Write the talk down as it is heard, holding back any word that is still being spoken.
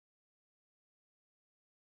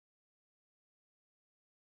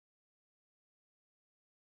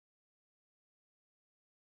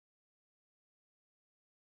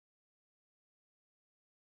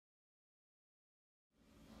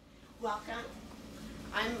Welcome.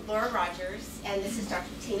 I'm Laura Rogers, and this is Dr.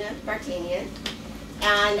 Tina Vartanian.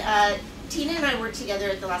 And Tina and I work together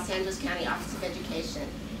at the Los Angeles County Office of Education.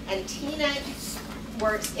 And Tina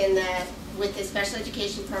works with the special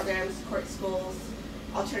education programs, court schools,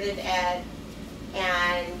 alternative ed,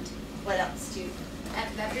 and what else do you?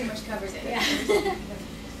 That pretty much covers it. Yeah.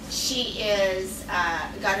 She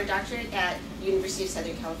got her doctorate at University of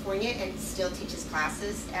Southern California and still teaches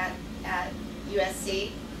classes at USC.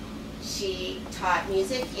 She taught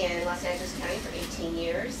music in Los Angeles County for 18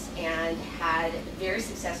 years and had very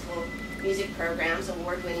successful music programs,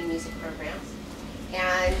 award-winning music programs.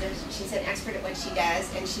 And she's an expert at what she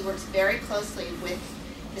does, and she works very closely with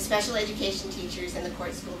the special education teachers and the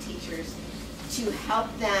court school teachers to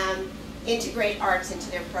help them integrate arts into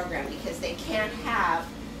their program, because they can't have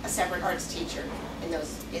a separate arts teacher in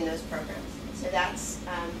those programs. So that's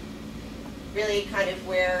really kind of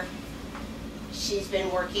where she's been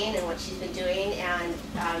working and what she's been doing, and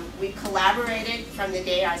we collaborated from the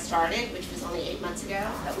day I started, which was only 8 months ago,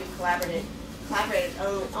 but we've collaborated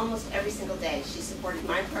almost every single day. She supported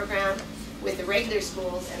my program with the regular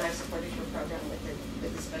schools, and I've supported her program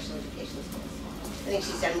with the special education schools. I think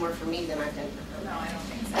she's done more for me than I've done for her. No, I don't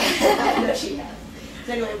think so. I know she has.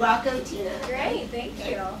 So anyway, welcome, Tina. Great, thank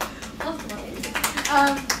you.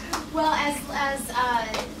 Well, as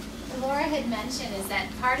Laura had mentioned, is that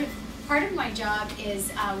part of my job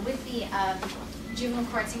is with the juvenile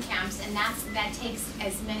courts and camps, and that takes,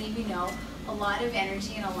 as many of you know, a lot of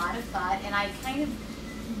energy and a lot of thought. And I kind of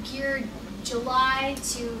geared July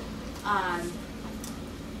to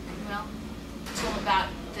till about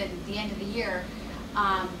the end of the year,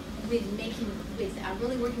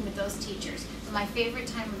 really working with those teachers. So my favorite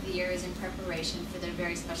time of the year is in preparation for the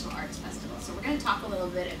Very Special Arts Festival. So we're going to talk a little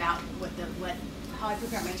bit about how I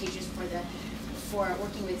prepare my teachers for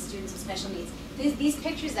working with students with special needs. These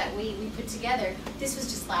pictures that we put together, this was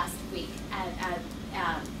just last week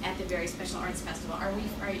at the Very Special Arts Festival. Are you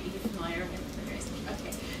familiar with the Very Special?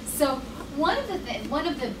 Okay. So one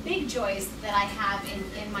of the big joys that I have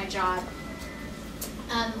in my job,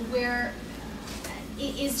 where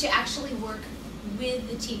it is to actually work with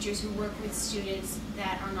the teachers who work with students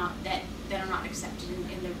that are not accepted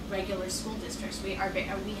in the regular school districts. We have,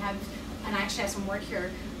 and I actually have some work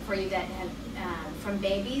here for you that have from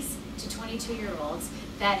babies to 22-year-olds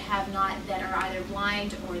that are either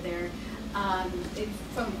blind or they're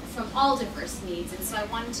from all diverse needs. And so I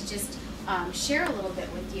wanted to just share a little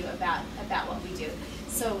bit with you about what we do.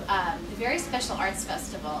 So the Very Special Arts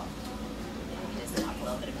Festival. Let me just talk a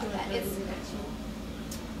little bit about that.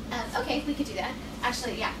 Okay, we could do that.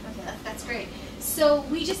 Actually, yeah, okay, that's great. So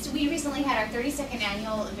we recently had our 32nd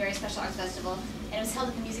annual Very Special Arts Festival, and it was held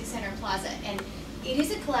at the Music Center Plaza. And it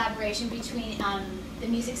is a collaboration between the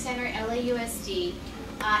Music Center, LAUSD,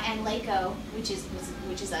 and LACO, which is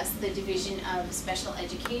us, the Division of Special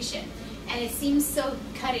Education. And it seems so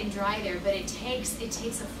cut and dry there, but it takes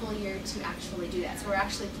a full year to actually do that. So we're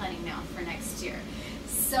actually planning now for next year.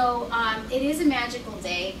 So it is a magical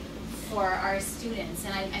day for our students,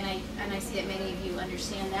 and I see that many of you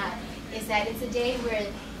understand that. Is that it's a day where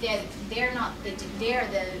they're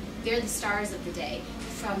the stars of the day,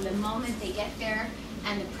 from the moment they get there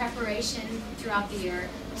and the preparation throughout the year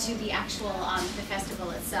to the actual the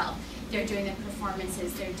festival itself. They're doing the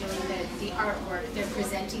performances, they're doing the artwork, they're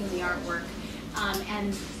presenting the artwork,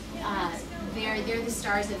 and they're the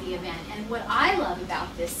stars of the event. And what I love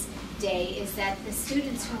about this day is that the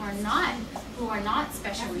students who are not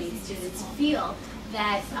special needs students feel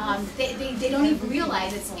that they don't even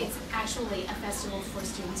realize it's actually a festival for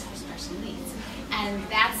students with special needs. And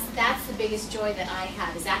that's the biggest joy that I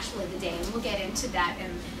have, is actually the day, and we'll get into that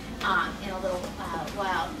in a little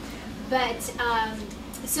while. But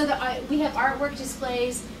so we have artwork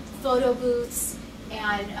displays, photo booths,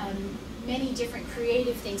 and many different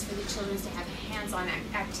creative things for the children to have hands-on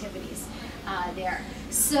activities there.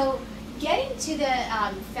 So getting to the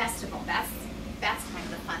festival, that's kind of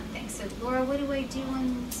the fun thing. So Laura, what do I do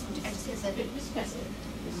when I just said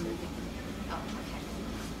Oh,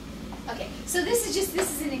 okay. Okay. So this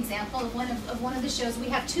is an example of one of the shows. We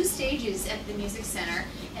have two stages at the Music Center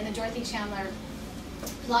in the Dorothy Chandler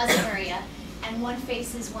Plaza area, and one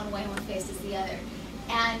faces one way and one faces the other.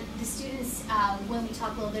 And the students, when we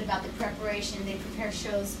talk a little bit about the preparation, they prepare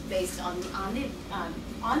shows based on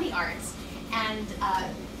the arts. And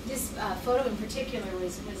this photo in particular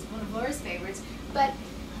was one of Laura's favorites. But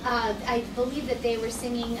I believe that they were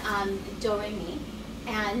singing Do Re Mi,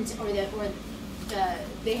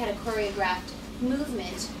 they had a choreographed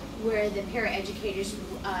movement where the paraeducators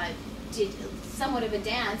did somewhat of a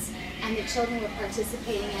dance, and the children were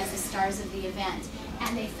participating as the stars of the event.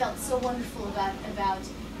 and they felt so wonderful about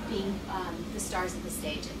being the stars of the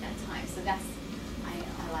stage at that time. So that's,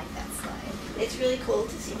 I like that slide. It's really cool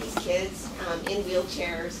to see these kids in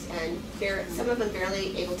wheelchairs, and some of them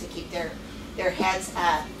barely able to keep their heads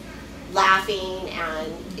up, laughing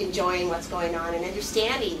and enjoying what's going on and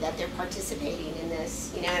understanding that they're participating in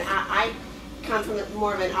this. You know, and I come from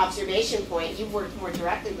more of an observation point. You worked more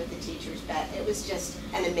directly with the teachers, but it was just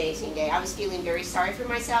an amazing day. I was feeling very sorry for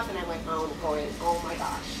myself, and I went home going, oh my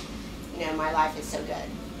gosh, you know, my life is so good.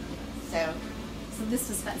 So this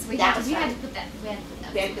was fun. So we had to put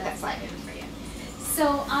that slide in for you.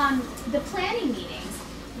 So the planning meetings,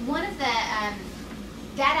 one of the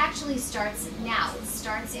that actually starts now. It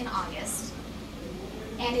starts in August,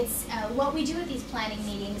 and it's what we do at these planning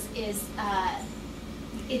meetings is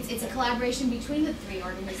it's a collaboration between the three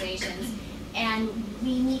organizations, and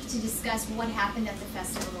we meet to discuss what happened at the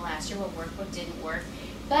festival last year, what worked, what didn't work,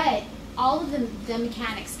 but all of the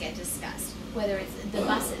mechanics get discussed, whether it's the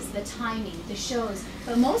buses, the timing, the shows,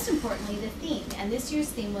 but most importantly the theme. And this year's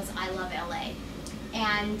theme was I Love LA.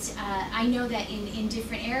 And I know that in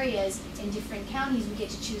different areas, in different counties, we get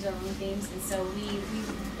to choose our own themes, and so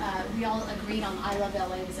we all agreed on I Love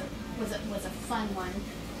LA was a fun one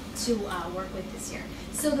to work with this year.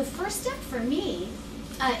 So the first step for me,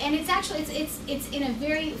 and it's actually it's in a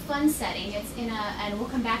very fun setting. It's in and we'll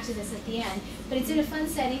come back to this at the end, but it's in a fun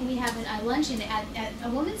setting. We have a luncheon at a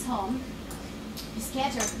woman's home, Ms.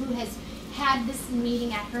 Cantor, who has had this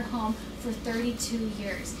meeting at her home for 32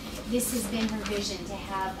 years. This has been her vision, to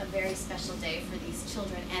have a very special day for these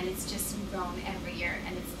children, and it's just grown every year,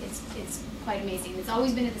 and it's quite amazing. It's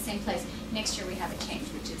always been at the same place. Next year we have a change,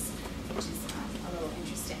 which is a little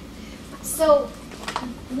interesting. So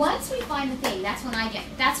once we find the thing, that's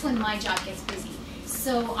when my job gets busy.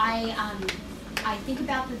 So I think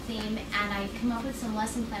about the theme, and I come up with some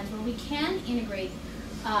lesson plans where we can integrate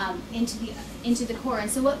into the core. And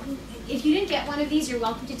so if you didn't get one of these, you're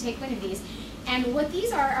welcome to take one of these. And what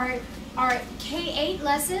these are K-8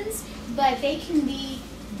 lessons, but they can be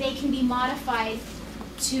modified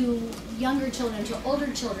to younger children, to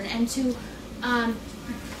older children, and to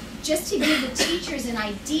just to give the teachers an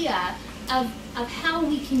idea of how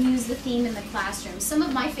we can use the theme in the classroom. Some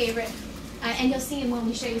of my favorite, and you'll see when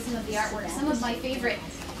we show you some of the artwork, some of my favorite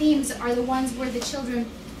themes are the ones where the children,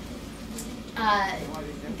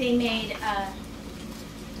 they made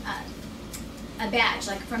a badge,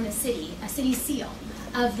 like from the city, a city seal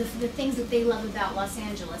of the things that they love about Los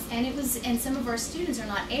Angeles. And some of our students are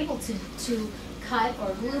not able to cut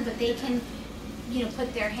or glue, but they can, you know,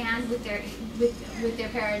 put their hand with their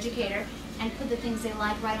paraeducator and put the things they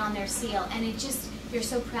like right on their seal. And they're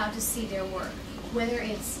so proud to see their work. Whether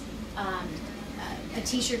it's a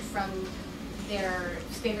t-shirt from their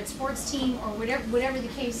favorite sports team or whatever the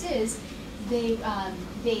case is, they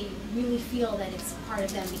really feel that it's part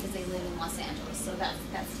of them because they live in Los Angeles. So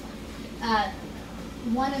that's fun.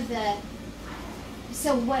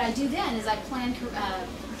 So what I do then is I plan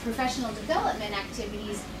professional development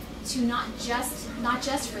activities to not just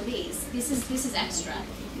for these. This is extra,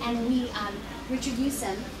 and Richard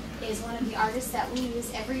Newsom is one of the artists that we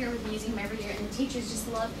use every year. We've been using him every year, and the teachers just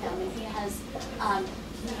love him. And he has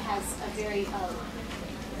a very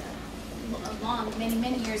long,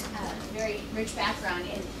 many years, very rich background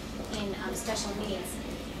in special needs.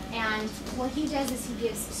 And what he does is he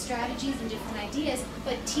gives strategies and different ideas,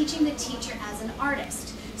 but teaching the teacher as an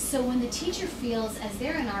artist. So when the teacher feels as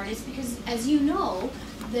they're an artist, because as you know,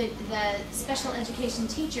 the special education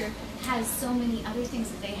teacher has so many other things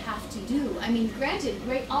that they have to do. I mean, granted,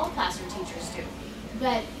 all classroom teachers do,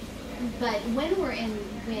 but when we're in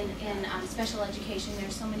special education,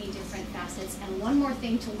 there's so many different facets, and one more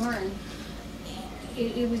thing to learn,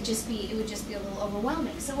 it would just be a little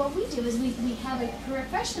overwhelming. So what we do is we have a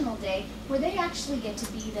professional day where they actually get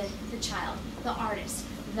to be the child, the artist,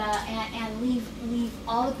 and leave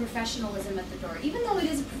all the professionalism at the door. Even though it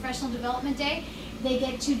is a professional development day, they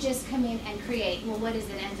get to just come in and create, well, what does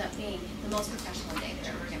it end up being? The most professional day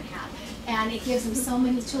they're ever going to have. And it gives them so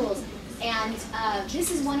many tools. And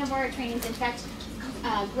this is one of our trainings. In fact,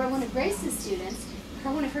 one of Grace's students,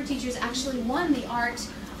 one of her teachers actually won the art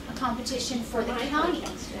competition for the county.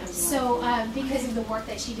 So because of the work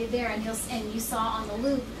that she did there, and you saw on the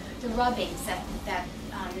loop the rubbings that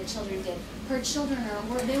the children did. Her children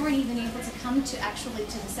they weren't even able to come to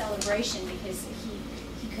the celebration because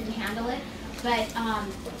he couldn't handle it.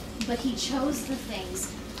 But he chose the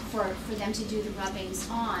things for them to do the rubbings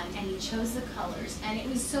on, and he chose the colors, and it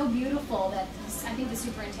was so beautiful that I think the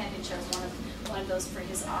superintendent chose one of those for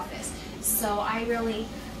his office. So I really,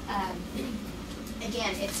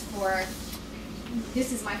 again, it's for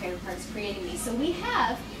this is my favorite part, is creating these. So we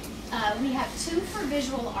have 2 for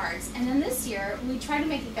visual arts, and then this year we try to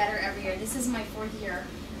make it better every year. This is my 4th year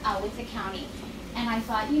with the county, and I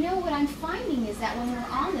thought, you know, what I'm finding is that when we're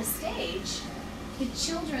on the stage, the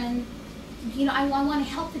children, you know, I want to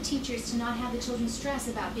help the teachers to not have the children stress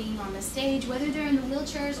about being on the stage, whether they're in the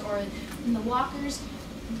wheelchairs or in the walkers.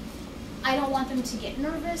 I don't want them to get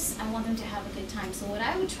nervous. I want them to have a good time. So what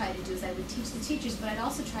I would try to do is I would teach the teachers, but I'd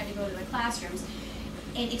also try to go to the classrooms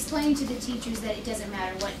and explain to the teachers that it doesn't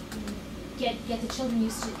matter what, get the children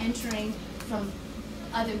used to entering from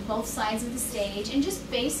both sides of the stage, and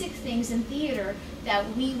just basic things in theater that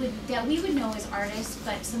we would know as artists,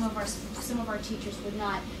 but some of our teachers would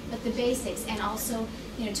not. But the basics, and also,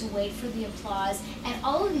 you know, to wait for the applause, and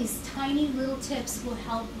all of these tiny little tips will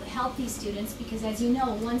help these students, because as you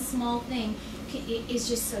know, one small thing is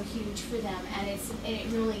just so huge for them, and it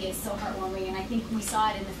really is so heartwarming. And I think we saw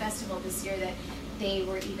it in the festival this year that they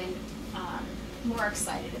were even more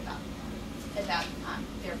excited about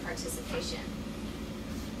their participation.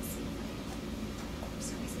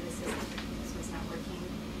 This was not working.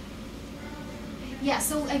 Yeah,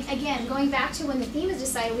 so again, going back to when the theme is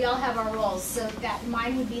decided, we all have our roles. So that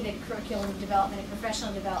mine would be the curriculum development and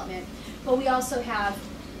professional development, but we also have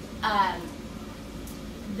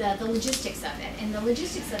the logistics of it. And the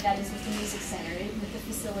logistics of that is with the music center, with the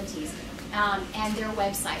facilities, and their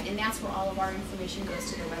website. And that's where all of our information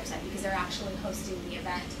goes, to their website, because they're actually hosting the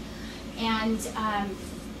event.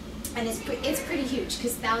 And it's pretty huge,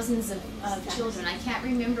 because thousands of children. I can't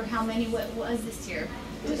remember how many what was this year.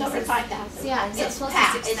 It was over 5,000. Yeah, it's close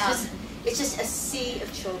packed. to 6,000. It's just a sea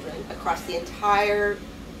of children across the entire,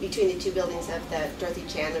 between the 2 buildings of the Dorothy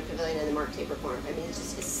Chandler Pavilion and the Mark Taper Forum. I mean, it's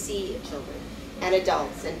just a sea of children and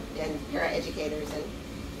adults and para-educators, and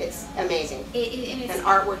it's amazing. And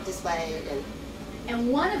artwork displayed,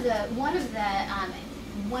 and one of the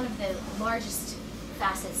largest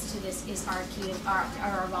facets to this is our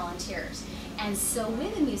volunteers. And so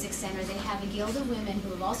with the Music Center, they have a guild of women who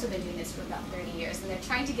have also been doing this for about 30 years, and they're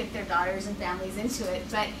trying to get their daughters and families into it,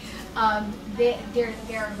 but there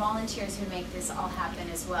are volunteers who make this all happen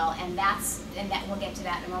as well, and we'll get to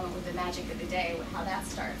that in a moment with the magic of the day, how that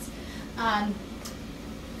starts. Let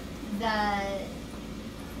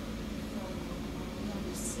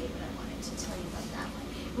me see what I wanted to tell you about that one.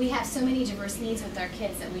 We have so many diverse needs with our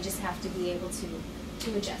kids that we just have to be able to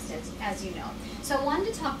adjust it, as you know. So I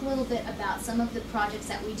wanted to talk a little bit about some of the projects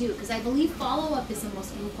that we do, because I believe follow-up is the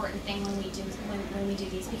most important thing when we do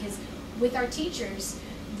these, because with our teachers,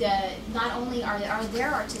 not only are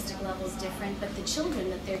their artistic levels different, but the children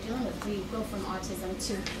that they're dealing with, we go from autism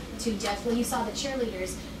to deaf. Well, you saw the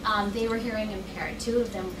cheerleaders, they were hearing impaired, 2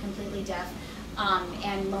 of them completely deaf,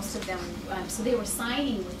 and most of them, so they were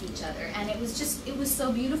signing with each other, and it was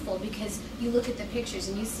so beautiful, because you look at the pictures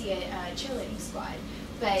and you see a cheerleading squad,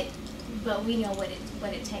 but we know what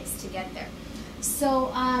it takes to get there.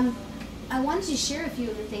 So I wanted to share a few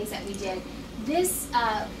of the things that we did. This,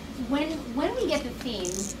 when we get the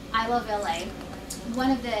theme, I Love LA,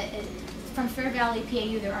 one of the, from Fair Valley,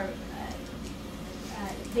 PAU, there are,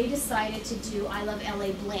 they decided to do I Love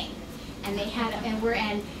LA Bling. And they had, and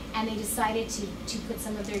they decided to put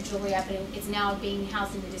some of their jewelry up, and it's now being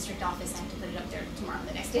housed in the district office. I have to put it up there tomorrow,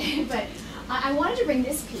 the next day. But I wanted to bring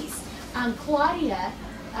this piece. Claudia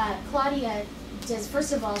does,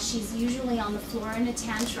 first of all, she's usually on the floor in a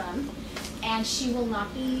tantrum, and she will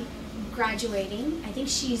not be graduating. I think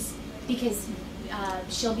because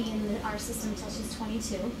she'll be in our system until she's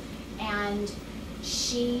 22, and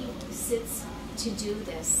she sits to do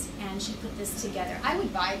this, and she put this together. I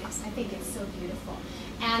would buy this. I think it's so beautiful.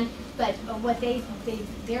 But what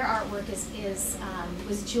their artwork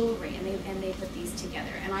was jewelry, and they put these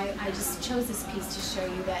together. And I just chose this piece to show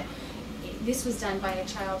you that this was done by a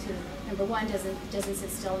child who, number one, doesn't sit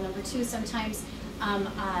still. Number two, sometimes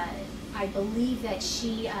I believe that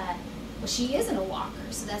she isn't a walker,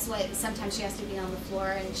 so that's why sometimes she has to be on the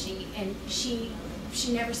floor, and she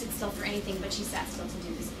never sits still for anything, but she sat still to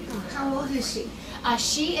do this beautiful. How old is she?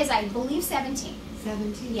 She is, I believe, 17.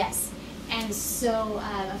 17? Yes. And so,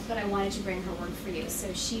 but I wanted to bring her work for you. So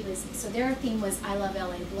their theme was I Love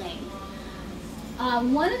LA Bling.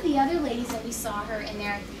 One of the other ladies that we saw her in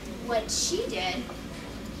there, what she did,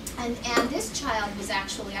 and this child was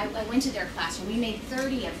actually, I went to their classroom. We made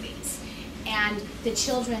 30 of these. And the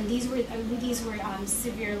children, these were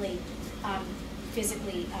severely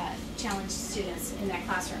physically challenged students in that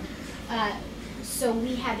classroom. So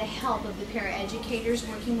we had the help of the paraeducators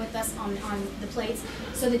working with us on the plates.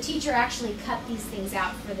 So the teacher actually cut these things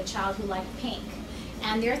out for the child who liked pink.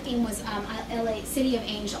 And their theme was LA, City of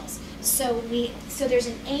Angels. So there's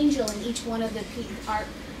an angel in each one of the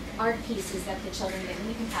art pieces that the children did, and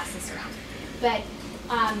we can pass this around. But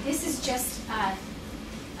this is just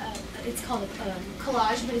it's called a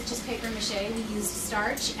collage, but it's just paper mache. We used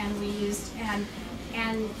starch, and we used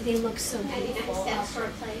and they look so beautiful. 99 cents for a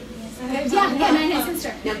plate. Yeah, 99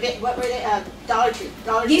 cents. Now, what were they? Dollar Tree.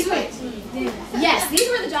 These were plates. yes, these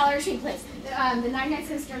were the Dollar Tree plates. The 99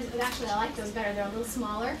 cent stores. Actually, I like those better. They're a little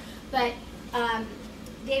smaller, but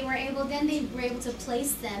they were able to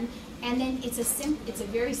place them, and then it's a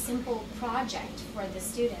very simple project for the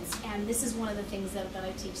students. And this is one of the things that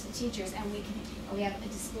I teach the teachers, and we have a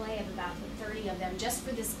display of about 30 of them just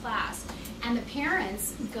for this class. And the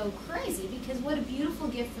parents go crazy because what a beautiful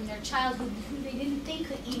gift from their child who they didn't think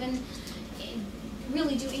could even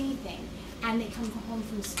really do anything, and they come home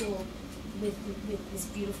from school with this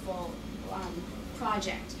beautiful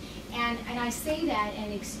project. And I say that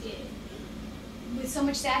with so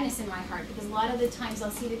much sadness in my heart, because a lot of the times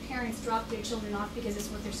I'll see the parents drop their children off because it's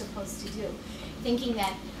what they're supposed to do, thinking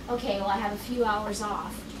that, okay, well, I have a few hours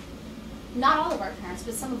off. Not all of our parents,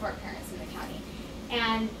 but some of our parents in the county.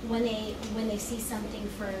 And when they see something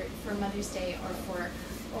for Mother's Day or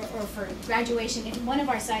for graduation, in one of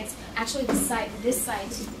our sites, actually this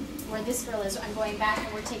site where this girl is, I'm going back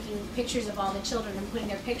and we're taking pictures of all the children and putting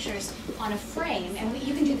their pictures on a frame. And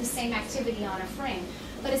you can do the same activity on a frame.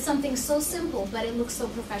 But it's something so simple, but it looks so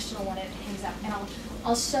professional when it hangs up. And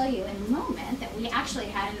I'll show you in a moment that we actually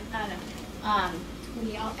had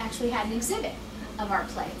an exhibit of our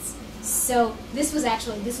plates. So this was last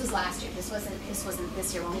year. This wasn't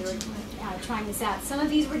this year when we were trying this out. Some of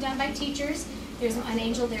these were done by teachers. There's an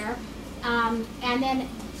angel there, and then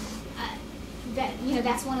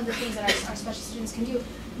that's one of the things that our special students can do.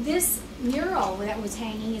 This mural that was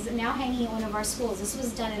hanging is now hanging at one of our schools. This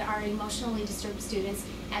was done at our emotionally disturbed students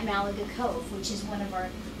at Malaga Cove, which is one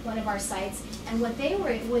of our sites. And what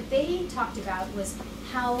they talked about was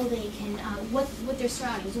how they can what their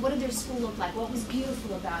surroundings, what did their school look like, what was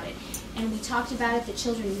beautiful about it, and we talked about it. The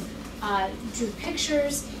children drew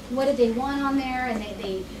pictures. What did they want on there, and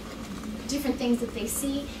they different things that they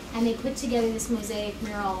see, and they put together this mosaic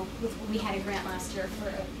mural. We had a grant last year for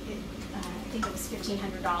I think it was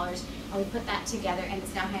 $1,500, and we put that together, and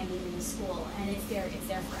it's now hanging in the school, and it's there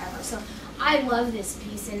forever. So I love this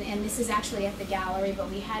piece, and this is actually at the gallery, but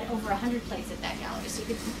we had over 100 plates at that gallery, so you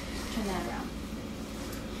could turn that around.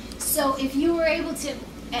 So if you were able to,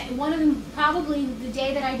 one of them, probably the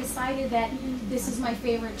day that I decided that this is my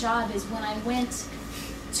favorite job is when I went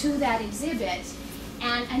to that exhibit,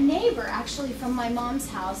 and a neighbor actually from my mom's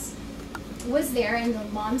house was there, and the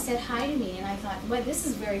mom said hi to me, and I thought, well, this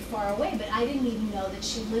is very far away, but I didn't even know that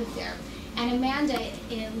she lived there. And Amanda,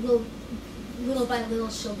 little by little,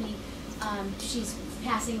 she'll be, she's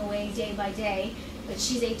passing away day by day, but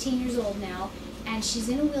she's 18 years old now, and she's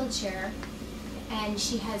in a wheelchair, and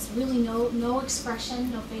she has really no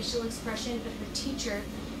expression, no facial expression, but her teacher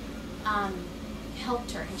helped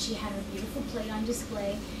her, and she had her beautiful plate on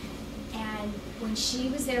display. And when she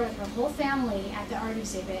was there with her whole family at the art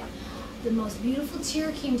exhibit, the most beautiful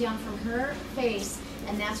tear came down from her face,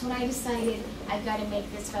 and that's when I decided I've got to make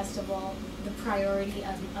this festival the priority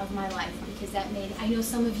of my life, because that made, I know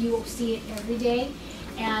some of you will see it every day,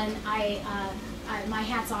 and my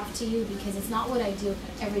hat's off to you, because it's not what I do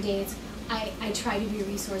every day. It's I try to be a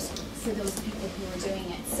resource for those people who are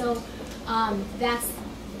doing it. So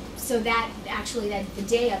the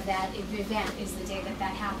day of that event is the day that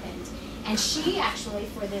happened. And she actually,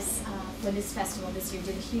 for this festival this year,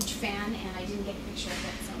 did a huge fan, and I didn't get a picture of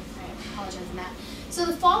it, so I apologize on that. So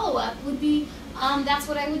the follow-up would be, that's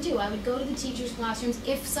what I would do. I would go to the teachers' classrooms.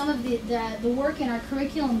 If some of the work in our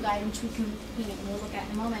curriculum guide, which we'll look at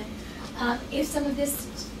in a moment, if some of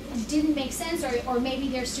this didn't make sense, or maybe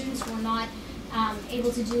their students were not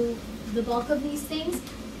able to do the bulk of these things,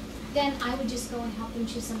 then I would just go and help them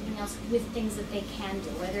choose something else with things that they can do,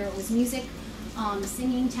 whether it was music,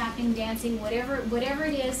 singing, tapping, dancing, whatever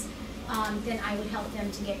it is, then I would help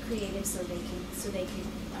them to get creative so they can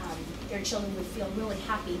their children would feel really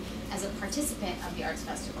happy as a participant of the Arts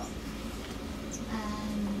Festival.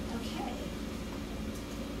 Okay.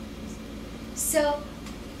 So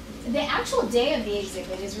the actual day of the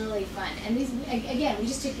exhibit is really fun, and these, again, we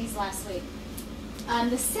just took these last week.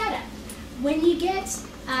 The setup, when you get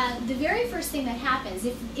the very first thing that happens,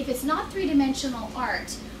 if it's not three-dimensional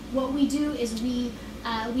art, what we do is we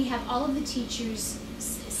have all of the teachers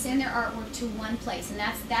send their artwork to one place, and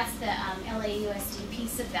that's the LAUSD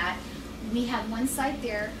piece of that. We have one site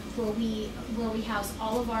there where we house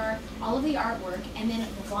all of the artwork, and then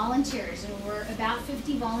the volunteers, and we're about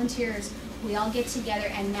 50 volunteers. We all get together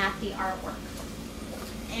and map the artwork.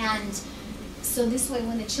 And so this way,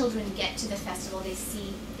 when the children get to the festival, they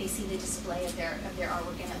see the display of their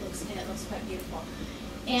artwork, and it looks quite beautiful.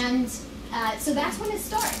 And so that's when it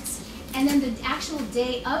starts. And then the actual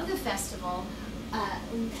day of the festival,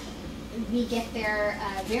 we get there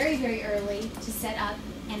very, very early to set up,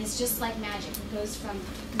 and it's just like magic. It goes from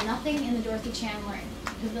nothing in the Dorothy Chandler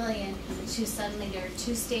Pavilion to suddenly there are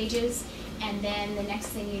 2 stages, and then the next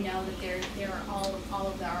thing you know that there are all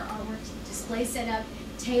of our artwork display set up,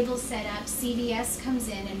 tables set up. CVS comes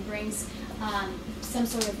in and brings some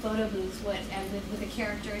sort of photo booth with a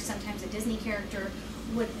character, sometimes a Disney character,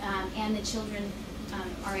 and the children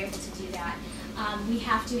are able to do that. We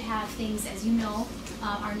have to have things, as you know,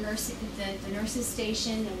 our the nurses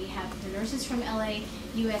station, and we have the nurses from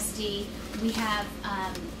LAUSD. We have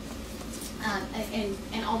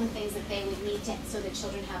and all the things that they would need so that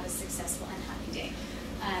children have a successful and happy day.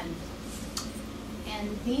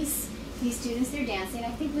 And these students, they're dancing.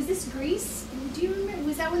 I think, was this Grease? Do you remember?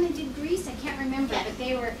 Was that when they did Grease? I can't remember, but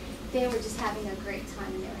they were just having a great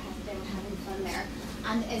time, and they were having fun there.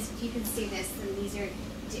 As you can see this, and these are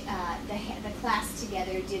the class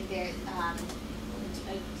together did their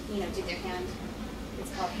did their hand.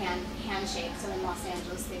 It's called handshake. So in Los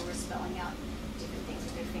Angeles, they were spelling out different things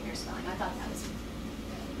with their finger spelling. I thought that was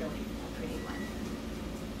really a pretty one.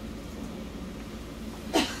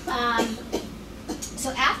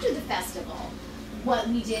 So after the festival, what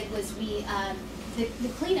we did was the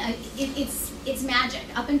cleanup. It's magic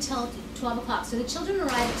up until 12 o'clock. So the children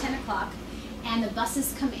arrive at 10 o'clock, and the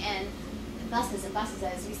buses come in. Buses,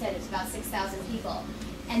 as you said, it's about 6,000 people.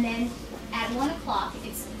 And then at 1 o'clock,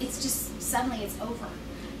 it's just suddenly it's over.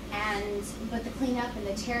 But the cleanup and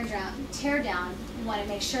the tear down, we want to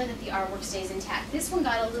make sure that the artwork stays intact. This one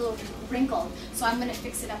got a little wrinkled, so I'm going to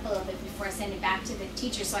fix it up a little bit before I send it back to the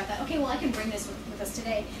teacher. So I thought, okay, well, I can bring this with us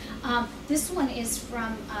today. This one is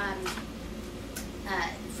from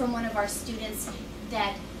one of our students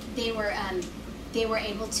that they were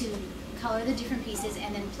able to color the different pieces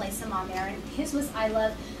and then place them on there. And his was I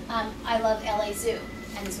love LA Zoo,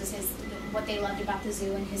 and this was what they loved about the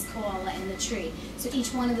zoo and his koala and the tree. So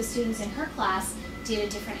each one of the students in her class did a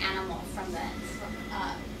different animal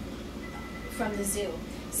from the zoo.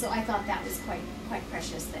 So I thought that was quite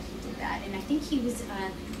precious that he did that. And I think he's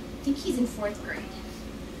in 4th grade.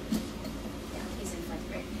 Yeah, he's in 4th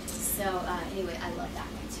grade. So anyway, I love that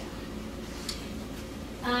one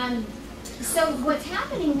too. So what's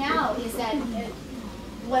happening now is that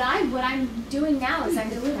what I'm doing now is I'm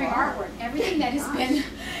delivering artwork. Everything that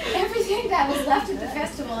was left at the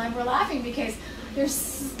festival, and we're laughing because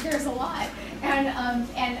there's a lot, and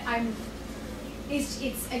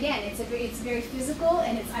it's very physical,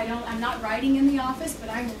 and I'm not writing in the office, but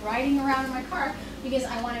I'm riding around in my car because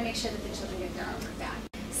I want to make sure that the children get their artwork back.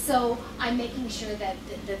 So I'm making sure that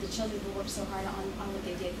the children who worked so hard on what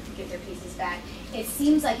they did to get their pieces back. It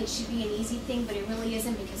seems like it should be an easy thing, but it really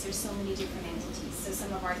isn't because there's so many different entities. So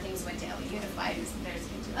some of our things went to LA Unified, there's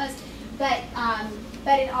to us, but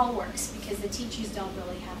it all works because the teachers don't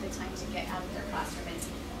really have the time to get out of their classroom and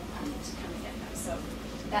to come and get them. So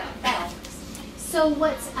that all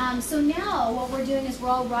works. So now what we're doing is we're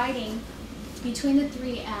all writing between the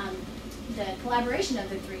three. The collaboration of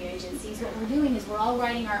the 3 agencies, what we're doing is we're all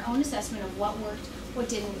writing our own assessment of what worked, what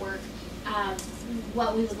didn't work,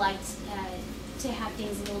 what we would like to have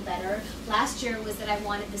things a little better. Last year was that I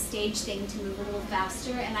wanted the stage thing to move a little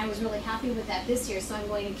faster, and I was really happy with that this year, so I'm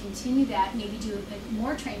going to continue that, maybe do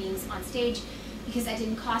more trainings on stage, because that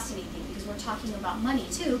didn't cost anything, because we're talking about money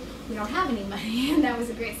too. We don't have any money, and that was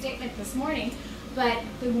a great statement this morning. But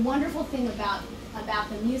the wonderful thing about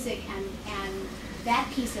the music and that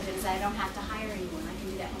piece of it is I don't have to hire anyone. I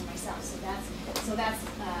can do that one myself. So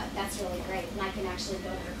that's really great. And I can actually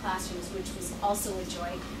go to their classrooms, which was also a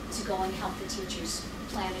joy to go and help the teachers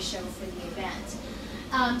plan a show for the event.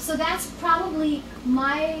 So that's probably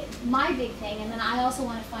my big thing. And then I also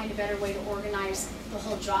want to find a better way to organize the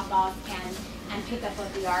whole drop-off and pick up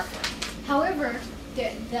of the artwork. However,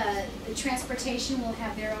 the transportation will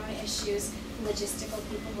have their own issues. Logistical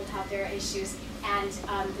people will have their issues, and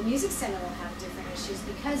the music center will have different issues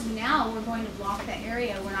because now we're going to block that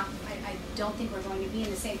area. I don't think we're going to be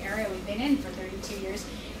in the same area we've been in for 32 years.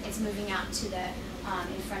 It's moving out to the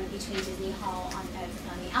in front between Disney Hall on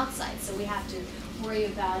the outside. So we have to worry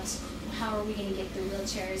about how are we going to get the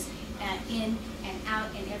wheelchairs in and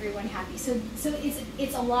out and everyone happy. So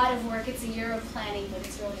it's a lot of work. It's a year of planning, but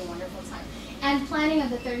it's really a wonderful time. And planning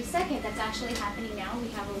of the 32nd, that's actually happening now.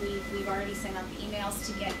 We've already sent out the emails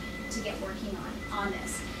to get working on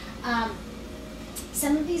this.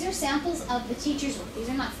 Some of these are samples of the teachers' work.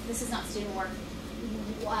 This is not student work.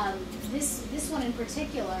 this one in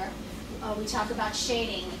particular, we talk about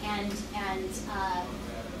shading and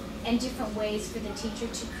different ways for the teacher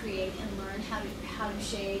to create and learn how to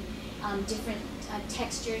shade, different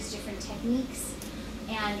textures, different techniques,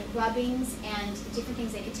 and rubbings, and different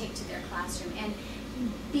things they could take to their classroom. And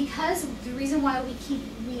because the reason why we keep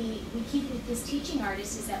with this teaching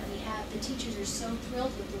artist is that the teachers are so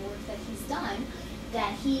thrilled with the work that he's done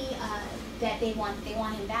that that they want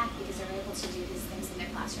him back because they're able to do these things in their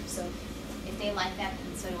classroom. So if they like that,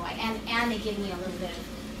 then so do I. And they give me a little bit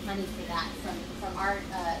of money for that from our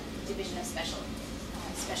division of special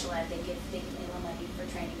ed. They give me a little money for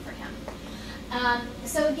training for him.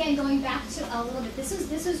 So again, going back to a little bit,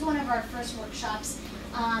 this was one of our first workshops.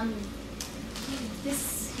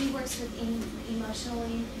 He works with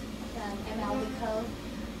emotionally MLB code.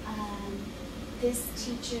 This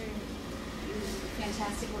teacher is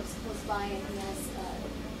fantastic, works close by, and he has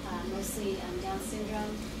mostly Down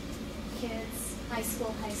syndrome kids, high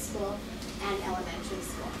school, and elementary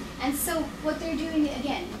school. And so what they're doing,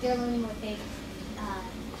 again, they're learning what they,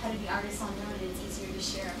 how to be artists on their own, and it's easier to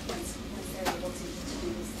share once they're able to do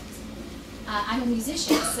these things. I'm a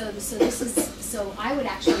musician, so I would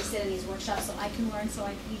actually sit in these workshops so I can learn, so I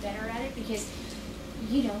can be better at it, because,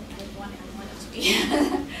 you know, I want it to be,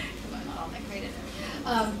 because I'm not all that great at it.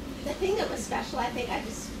 The thing that was special, I think, I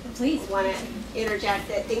just Please. want to interject,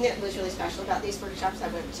 the thing that was really special about these workshops, I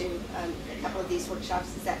went to a couple of these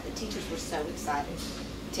workshops, is that the teachers were so excited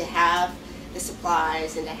to have the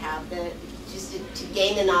supplies and to have just to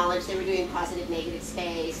gain the knowledge. They were doing positive, negative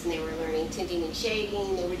space, and they were learning tinting and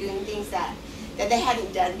shading. They were doing things that they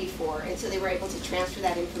hadn't done before, and so they were able to transfer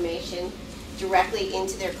that information directly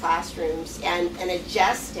into their classrooms and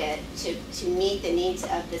adjust it to meet the needs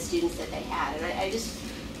of the students that they had. And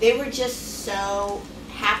they were just so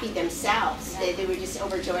happy themselves. They were just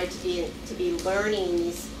overjoyed to be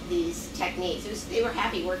learning these techniques. They were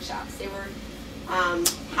happy workshops. They were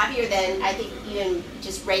happier than, I think, even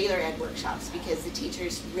just regular ed workshops, because the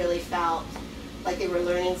teachers really felt like they were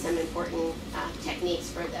learning some important techniques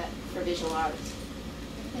for visual arts.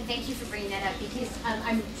 And thank you for bringing that up, because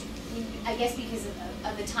I guess because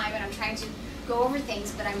of the time, and I'm trying to go over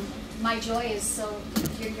things, but my joy is so,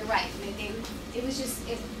 you're right. I mean,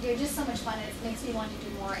 they're just so much fun, and it makes me want to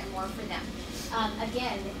do more and more for them.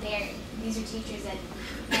 Again, these are teachers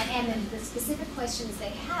and the specific questions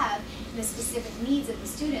they have, the specific needs of the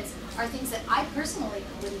students are things that I personally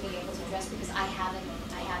wouldn't be able to address, because I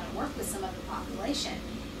haven't worked with some of the population.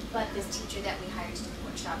 But this teacher that we hired to do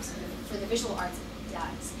workshops for the visual arts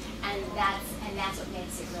does, and that's what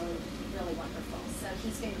makes it really, really wonderful. So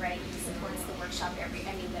he's been great. He supports the workshop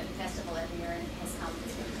the festival every year, and has come for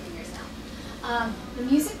 15 years now. The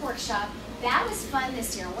music workshop, that was fun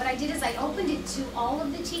this year. What I did is I opened it to all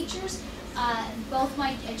of the teachers, both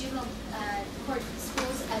my juvenile court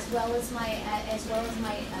schools as well as my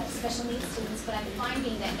special needs students. But I'm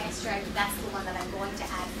finding that next year that's the one that I'm going to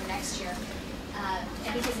add for next year,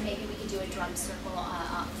 and because maybe we could do a drum circle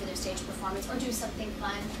for their stage performance, or do something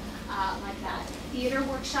fun like that. Theater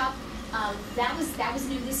workshop. That was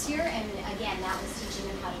new this year, and again, that was teaching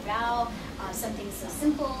them how to bow, something so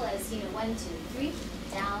simple as 1, 2, 3,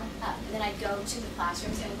 down, up, and then I'd go to the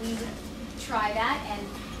classrooms and we would try that, and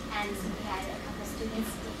we had a couple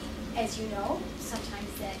students, as you know,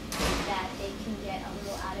 sometimes that they can get a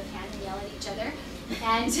little out of hand and yell at each other,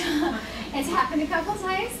 and it's happened a couple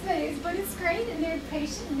times, but it's great, and they're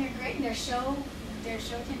patient and they're great, and their show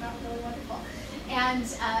came out really wonderful. And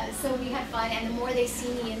so we had fun, and the more they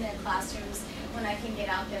see me in their classrooms, when I can get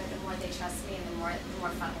out there, the more they trust me, and the more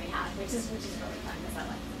fun we have, which is really fun, because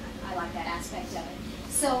I like that aspect of it.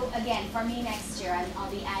 So again, for me next year,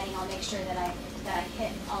 I'll be adding. I'll make sure that I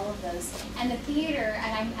hit all of those. And the theater,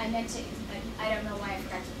 and I meant to. I don't know why I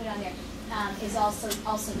forgot to put on there. Is also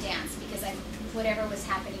dance, because whatever was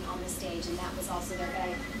happening on the stage, and that was also there.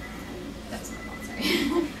 But that was my fault. Sorry,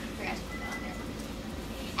 forgot to put that on there.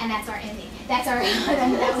 And that's our ending. That's our.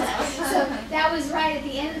 So that was right at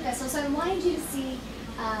the end of the festival. So I wanted you to see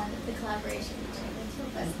the collaboration between the two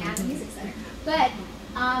of us and the Music Center. But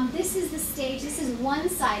this is the stage. This is one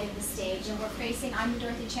side of the stage, and we're facing. I'm the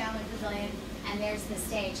Dorothy Chandler Pavilion, and there's the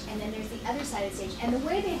stage, and then there's the other side of the stage. And the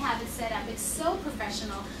way they have it set up, it's so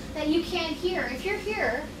professional that you can't hear. If you're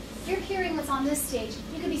here, you're hearing what's on this stage.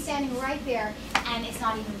 You could be standing right there, and it's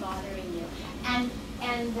not even bothering you. And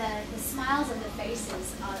the smiles on the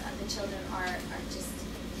faces of the children are just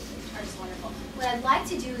wonderful. What I'd like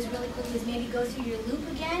to do is really quickly is maybe go through your loop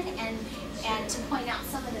again and to point out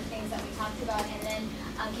some of the things that we talked about, and then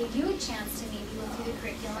give you a chance to maybe go through the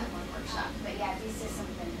curriculum in one workshop. But yeah, this is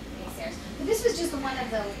something base there. But this was just one of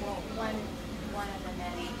the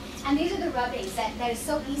many. And these are the rubbings that is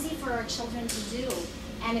so easy for our children to do.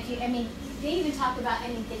 And if you, I mean, they even talk about, I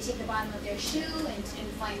mean, they take the bottom of their shoe and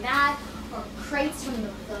find that, or crates from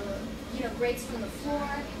the grates from the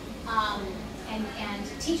floor. And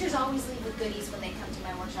teachers always leave with goodies when they come to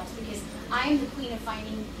my workshops, because I am the queen of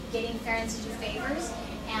getting parents to do favors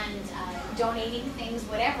and donating things,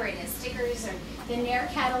 whatever it is, stickers or the Nair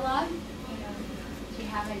catalog. You know, if you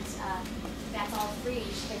haven't, that's all free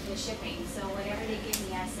for the shipping. So whatever they give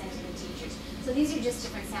me, I send to the teachers. So these are just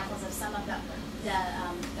different samples of some of the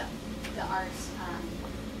art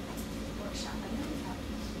workshop. I know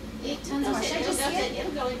we have tons more. Should I just see it?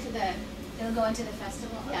 It'll go into the. It'll go into the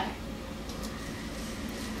festival. Yeah. Okay.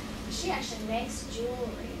 She actually makes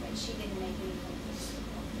jewelry, but she didn't make anything.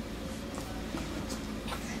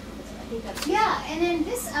 Yeah, and then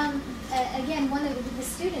this, again, one of the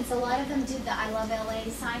students, a lot of them did the I Love LA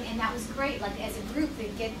sign, and that was great. Like as a group,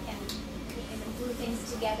 they'd get and glue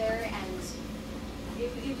things together, and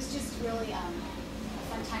it was just really a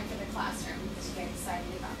fun time for the classroom to get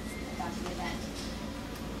excited about the event.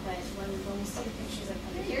 But when we see the pictures of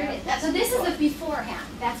them, here it is. So this is the beforehand.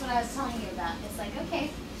 That's what I was telling you about. It's like, okay,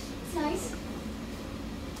 it's nice.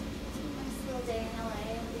 Nice little day in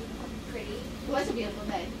LA. It'll be pretty. It was a beautiful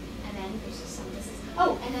day. And then there's just some. This is.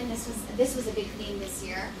 Oh, and then this was a big theme this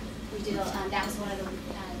year. We did. That was one of the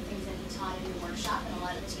things that he taught in the workshop, and a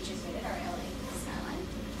lot of the teachers did at our LA skyline.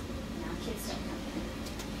 Now kids don't come in.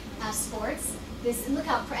 Sports. This, look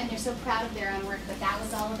how, and they're so proud of their own work. But that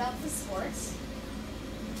was all about the sports.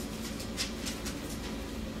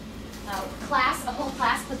 Class, a whole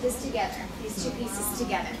class put this together, these two pieces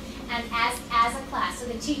together. And as a class, so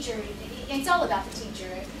the teacher, it's all about the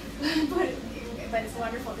teacher, but it's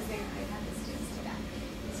wonderful because they have the students do that.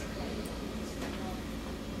 These are great.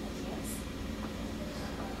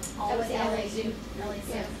 All what LA Zoo.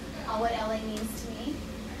 All what LA means to me.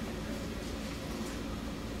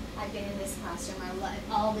 I've been in this classroom. I love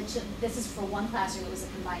all the children. This is for one classroom. It was a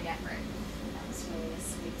combined effort. That was really a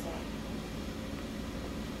sweet day.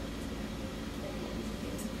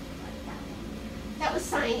 That was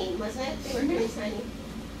signing, wasn't it? They were doing signing.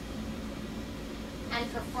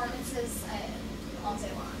 And performances all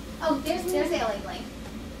day long. Oh, there's LA Blank.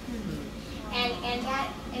 And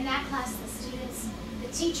in that class, the students, the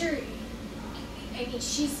teacher, I mean,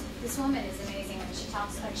 this woman is amazing. And she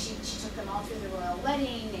talks, she took them all through the royal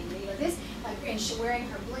wedding, and this, and she wearing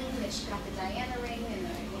her bling, that she got the Diana ring and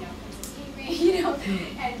the Princess Kate ring,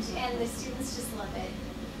 and the students just love it.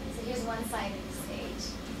 So here's one side of the stage.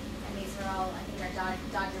 These are all, I think, are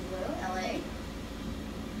Dodger Blue, LA.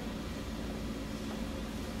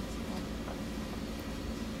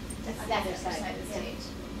 That's the other side of the stage.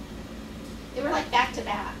 They were like back to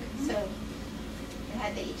back, so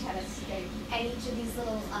they each had a stage. And each of these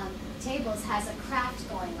little tables has a craft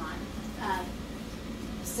going on,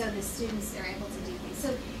 so the students are able to do things.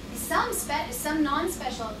 So some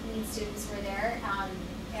non-special needs students were there,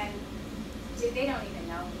 and they don't even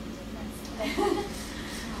know the difference.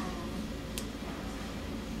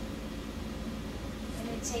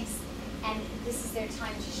 And this is their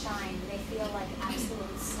time to shine. They feel like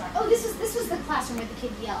absolute stars. Oh, this was the classroom where the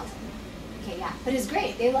kid yelled. Okay, yeah, but it's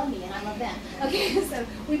great. They love me and I love them. Okay, so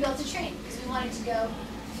we built a train because we wanted to go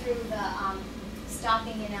through the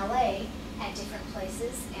stopping in LA at different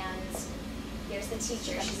places. And there's the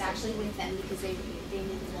teacher. She's actually with them because they needed a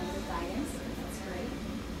little guidance. That's great.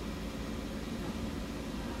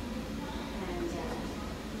 And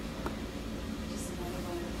just another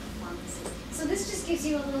one of the performances. So this just gives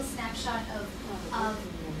you a little snapshot of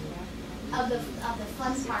the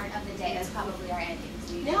fun part of the day. That's probably our ending.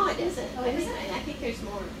 No, it isn't. Oh, it isn't? I think there's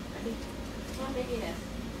more. I think, well, maybe it is.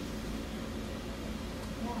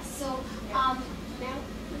 Yeah. So, now.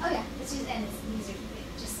 Oh yeah. These are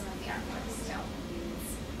just some of the artwork. So,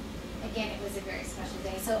 again, it was a very special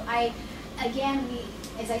day. So as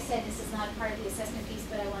I said, this is not a part of the assessment piece,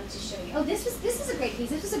 but I wanted to show you. Oh, this is a great piece.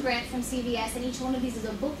 This was a grant from CVS, and each one of these is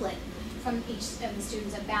a booklet from each of the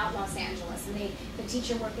students about Los Angeles, and the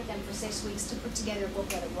teacher worked with them for 6 weeks to put together a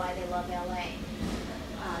booklet of why they love LA.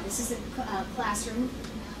 This is a classroom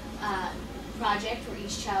project where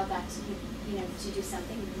each child got to do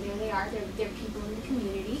something. There they are. They're people in the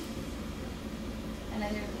community, and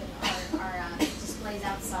then there are displays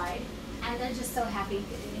outside, and they're just so happy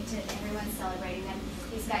to everyone's celebrating them.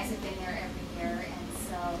 These guys have been there every year, and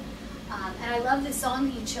so. And I love the song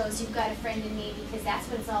that you chose, "You've Got a Friend in Me," because that's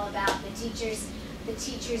what it's all about. The teachers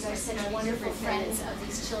are such wonderful friends of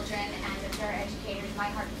these children and the paraeducators. My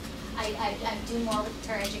heart, I do more with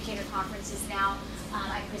paraeducator conferences now.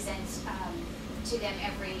 I present to them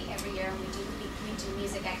every year. And we do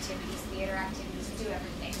music activities, theater activities, we do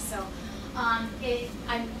everything. So, are there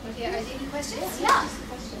any questions? Yeah.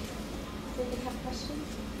 Does anybody have questions?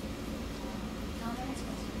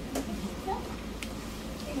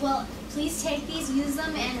 Well, please take these, use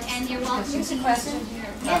them, and you're welcome to use them.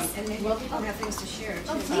 Yes. And maybe people have things to share too.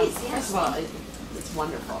 Oh, please, yes. First of all, it's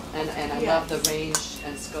wonderful, and I love the range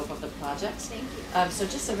and scope of the projects. Thank you. So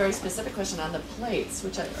just a very specific question on the plates,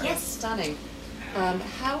 which are stunning.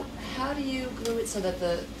 How do you glue it so that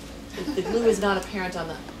the glue is not apparent on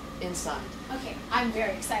the inside? Okay, I'm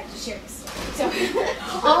very excited to share this. So,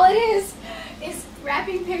 all it is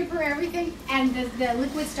wrapping paper, everything, and the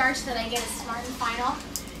liquid starch that I get is Smart and Final.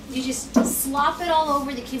 You just slop it all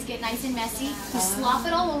over. The kids get nice and messy. You slop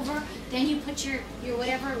it all over. Then you put your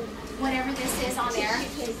whatever this is on there.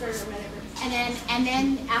 And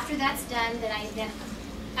then after that's done,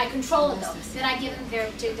 I control it though. Then I give them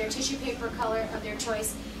their tissue paper color of their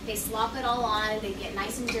choice. They slop it all on. They get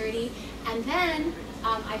nice and dirty. And then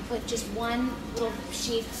I put just one little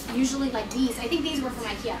sheet, usually like these. I think these were from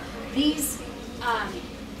IKEA. These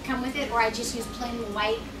come with it, or I just use plain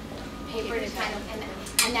white paper to kind of,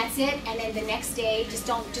 and that's it. And then the next day, just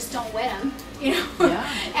don't wet them, you know. Yeah.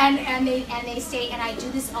 and they stay. And I do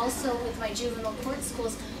this also with my juvenile court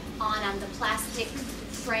schools on the plastic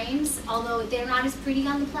frames. Although they're not as pretty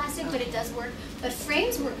on the plastic, but it does work. But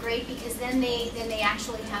frames work great because then they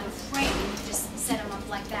actually have a frame. You just set them up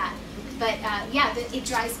like that. But yeah, it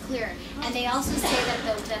dries clear. And they also say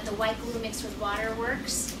that the white glue mixed with water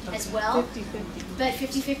works as well. 50-50. But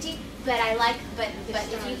 50-50. But I like, but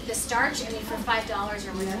if you the starch, I mean, for $5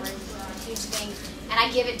 or whatever, a huge thing. And I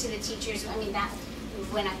give it to the teachers. I mean, that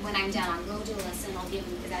when I'm done, I'll go do a lesson. I'll give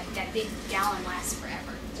them that big gallon lasts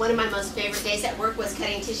forever. One of my most favorite days at work was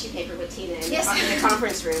cutting tissue paper with Tina in Yes. the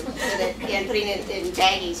conference room, and putting it in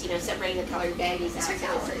baggies, separating the colored baggies out. Took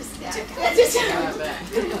hours. Yeah. But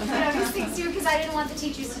these things too, because I didn't want the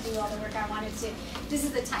teachers to do all the work. I wanted to. This is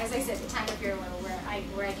the time, as I said, the time of year where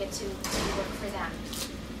I get to work for them.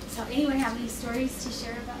 So, anyone have any stories to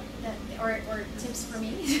share about that, or tips for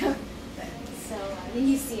me? So then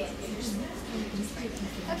you see it.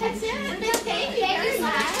 Okay, that's it. Thank you.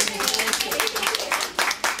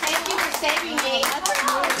 Thank you for saving me.